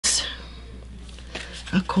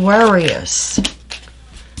Aquarius.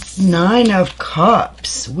 Nine of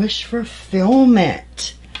Cups. Wish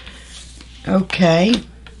fulfillment. Okay.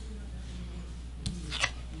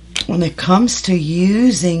 When it comes to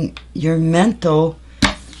using your mental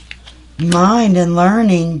mind and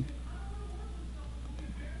learning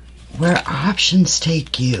where options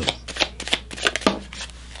take you.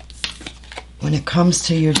 When it comes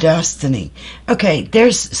to your destiny. Okay,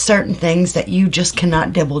 there's certain things that you just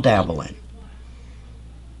cannot dibble-dabble in.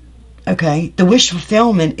 Okay, the wish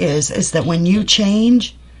fulfillment is that when you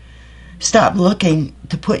change, stop looking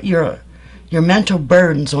to put your mental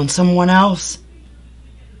burdens on someone else.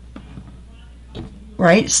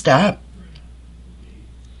 Right? Stop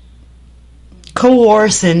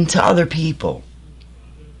coercing to other people.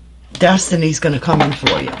 Destiny's going to come in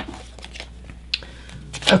for you.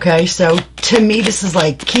 Okay, so to me this is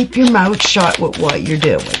like keep your mouth shut with what you're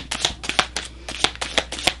doing.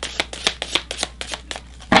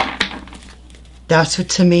 That's what,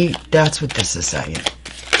 to me, that's what this is saying.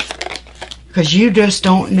 Because you just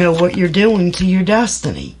don't know what you're doing to your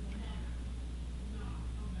destiny.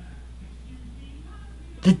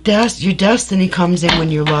 Your destiny comes in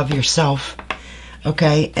when you love yourself.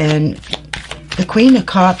 Okay? And the Queen of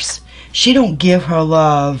Cups, she don't give her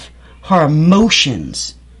love, her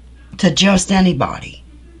emotions to just anybody.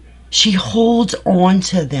 She holds on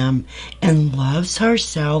to them and loves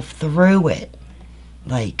herself through it.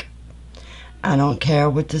 Like, I don't care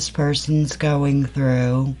what this person's going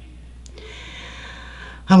through.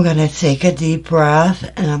 I'm going to take a deep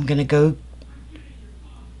breath and I'm going to go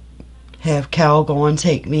have Cal go and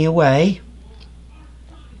take me away.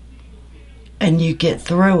 And you get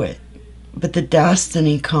through it. But the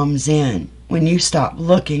destiny comes in when you stop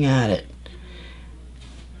looking at it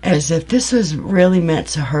as if this was really meant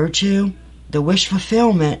to hurt you. The wish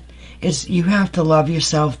fulfillment is you have to love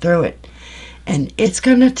yourself through it. And it's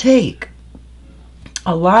going to take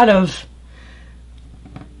a lot of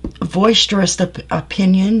boisterous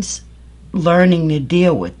opinions learning to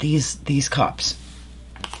deal with these cups.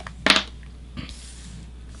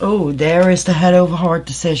 Oh, there is the head over heart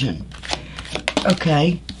decision.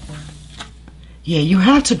 Okay. Yeah, you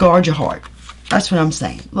have to guard your heart. That's what I'm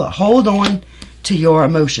saying. Look, hold on to your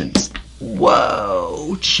emotions.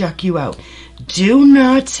 Whoa, check you out. Do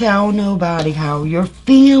not tell nobody how you're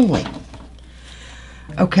feeling.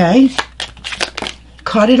 Okay?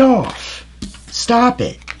 Cut it off. Stop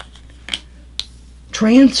it.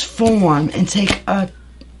 Transform and take I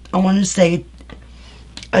want to say,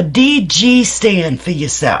 a DG stand for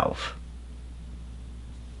yourself.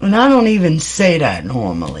 And I don't even say that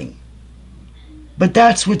normally. But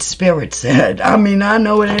that's what Spirit said. I mean, I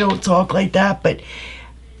know they don't talk like that, but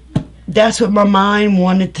that's what my mind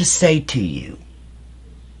wanted to say to you.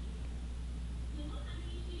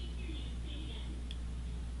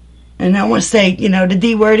 And I want to say, you know, the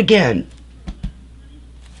D word again.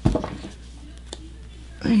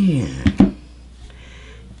 Yeah.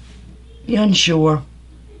 You're unsure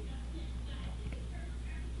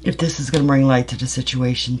if this is going to bring light to the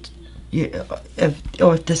situation.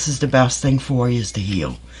 Or if this is the best thing for you is to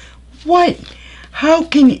heal. What? How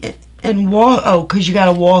can you... And walk... Oh, because you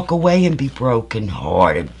got to walk away and be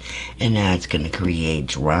brokenhearted. And that's going to create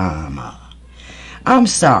drama. I'm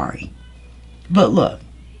sorry. But look.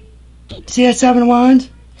 See that Seven of Wands?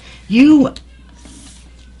 You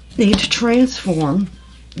need to transform.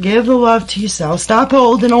 Give the love to yourself. Stop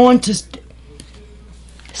holding on to...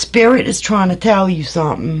 Spirit is trying to tell you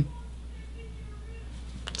something.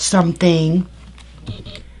 Something.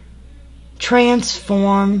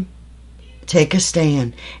 Transform. Take a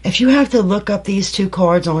stand. If you have to look up these two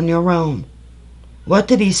cards on your own, what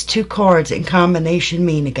do these two cards in combination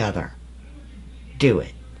mean together? Do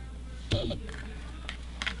it.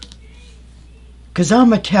 Because I'm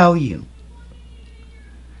going to tell you,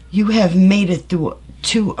 you have made it through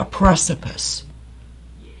to a precipice.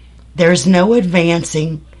 There's no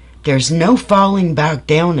advancing. There's no falling back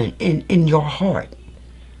down in your heart.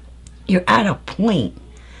 You're at a point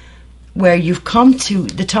where you've come to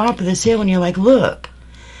the top of this hill and you're like, look,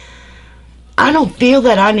 I don't feel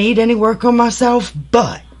that I need any work on myself,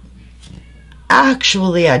 but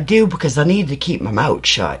actually I do, because I need to keep my mouth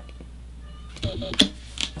shut.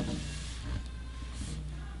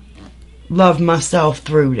 Love myself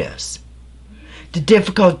through this. The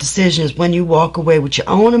difficult decision is when you walk away with your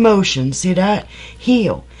own emotions. See that?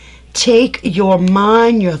 Heal. Take your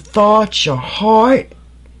mind, your thoughts, your heart,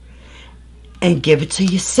 and give it to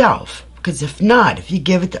yourself. Because if not, if you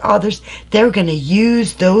give it to others, they're going to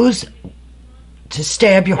use those to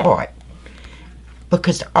stab your heart.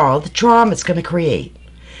 Because all the trauma it's going to create.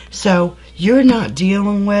 So you're not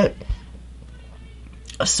dealing with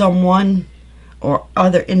someone or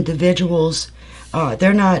other individuals,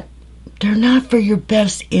 they're not for your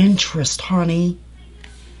best interest, honey.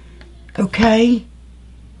 Okay?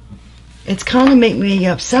 It's kind of making me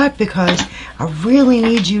upset because I really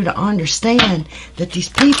need you to understand that these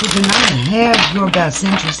people do not have your best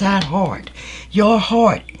interest at heart. Your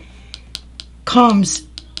heart comes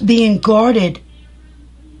being guarded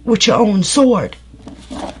with your own sword.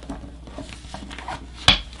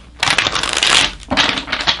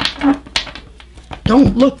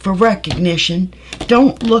 Don't look for recognition.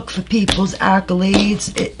 Don't look for people's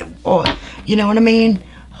accolades, or you know what I mean.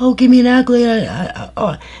 Oh, give me an accolade.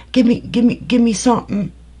 Give me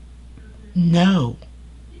something. No.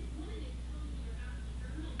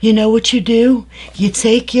 You know what you do? You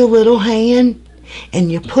take your little hand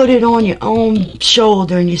and you put it on your own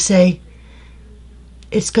shoulder and you say,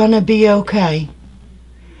 it's gonna be okay.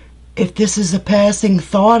 If this is a passing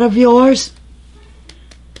thought of yours,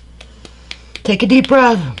 take a deep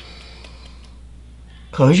breath,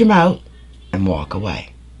 close your mouth, and walk away.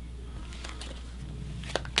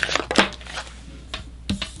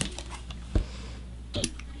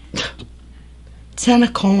 Ten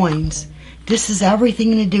of coins. This is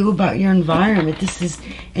everything to do about your environment. This is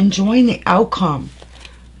enjoying the outcome.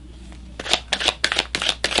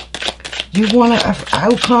 You want an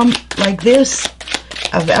outcome like this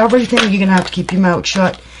of everything, you're going to have to keep your mouth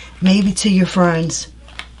shut. Maybe to your friends.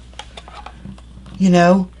 You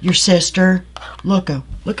know, your sister. Look at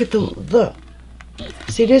look.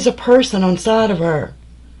 See, there's a person on side of her.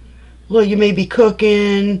 Look, you may be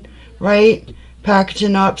cooking, right?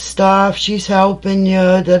 Packaging up stuff. She's helping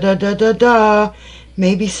you. Da-da-da-da-da.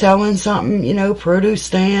 Maybe selling something, you know, produce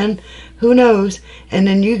stand. Who knows? And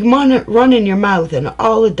then you run in your mouth, and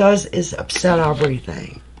all it does is upset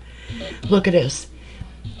everything. Look at this.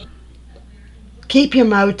 Keep your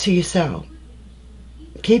mouth to yourself.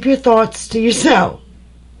 Keep your thoughts to yourself.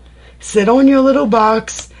 Sit on your little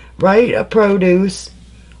box, right, of produce,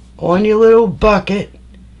 on your little bucket,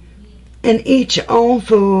 and eat your own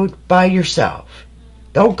food by yourself.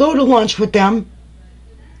 Don't go to lunch with them.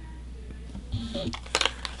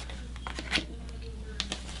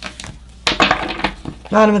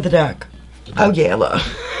 Bottom of the deck. Oh yeah, look.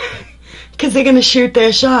 Because they're going to shoot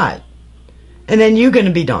their shot. And then you're going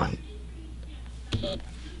to be done.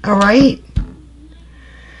 Alright?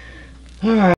 Alright.